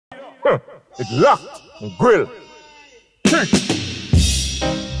It's locked and grill.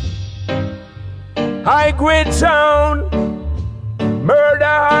 High grade sound, murder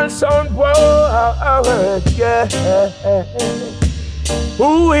and sound, whoa, yeah.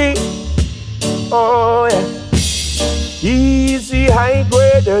 Ooh-wee, oh yeah. Easy, high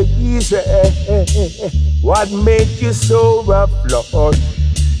grade, easy. What made you so rough, Lord?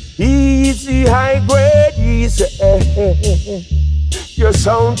 Easy, high grade, easy. You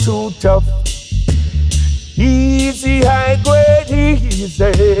sound too tough. Easy, high grade,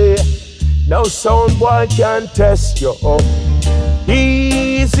 easy. No sound boy can test you.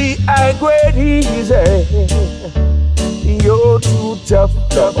 Easy, high grade, easy. You're too tough,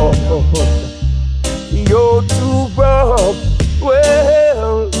 Lord. You're too rough.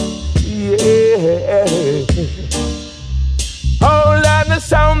 Well, yeah. Hold on the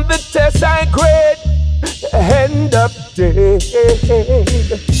sound the test I grade. End up dead.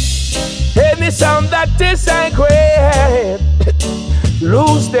 Any sound that is I grade.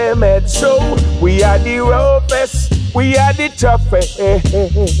 Lose them head, so we are the roughest, we are the toughest.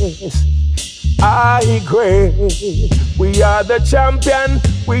 I grade, we are the champion,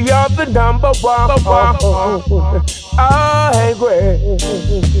 we are the number one. I grade,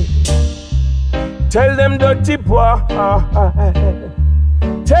 tell them dirty boy,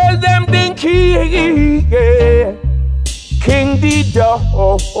 tell them dinky, yeah. King the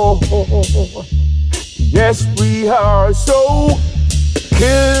dog. Yes, we are so.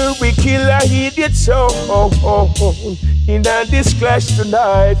 We kill a idiot sound in this clash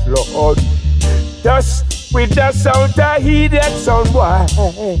tonight, Lord. Dust with the sound a idiot sound, why?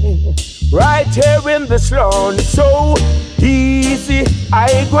 Right here in the slum, so easy,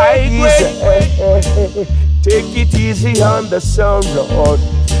 I easy. Take it easy on the sound, Lord.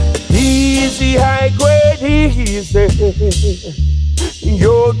 Easy, high grade, easy.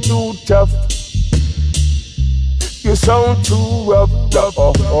 You're too tough. You sound too rough,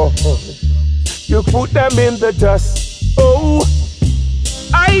 You put them in the dust. Oh,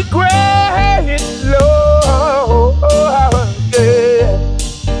 I grade low, yeah.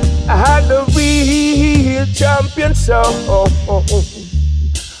 I had the real champion sound.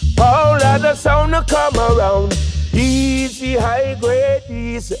 All other sound to come around. Easy, high grade,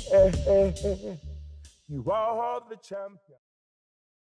 easy. You are the champion.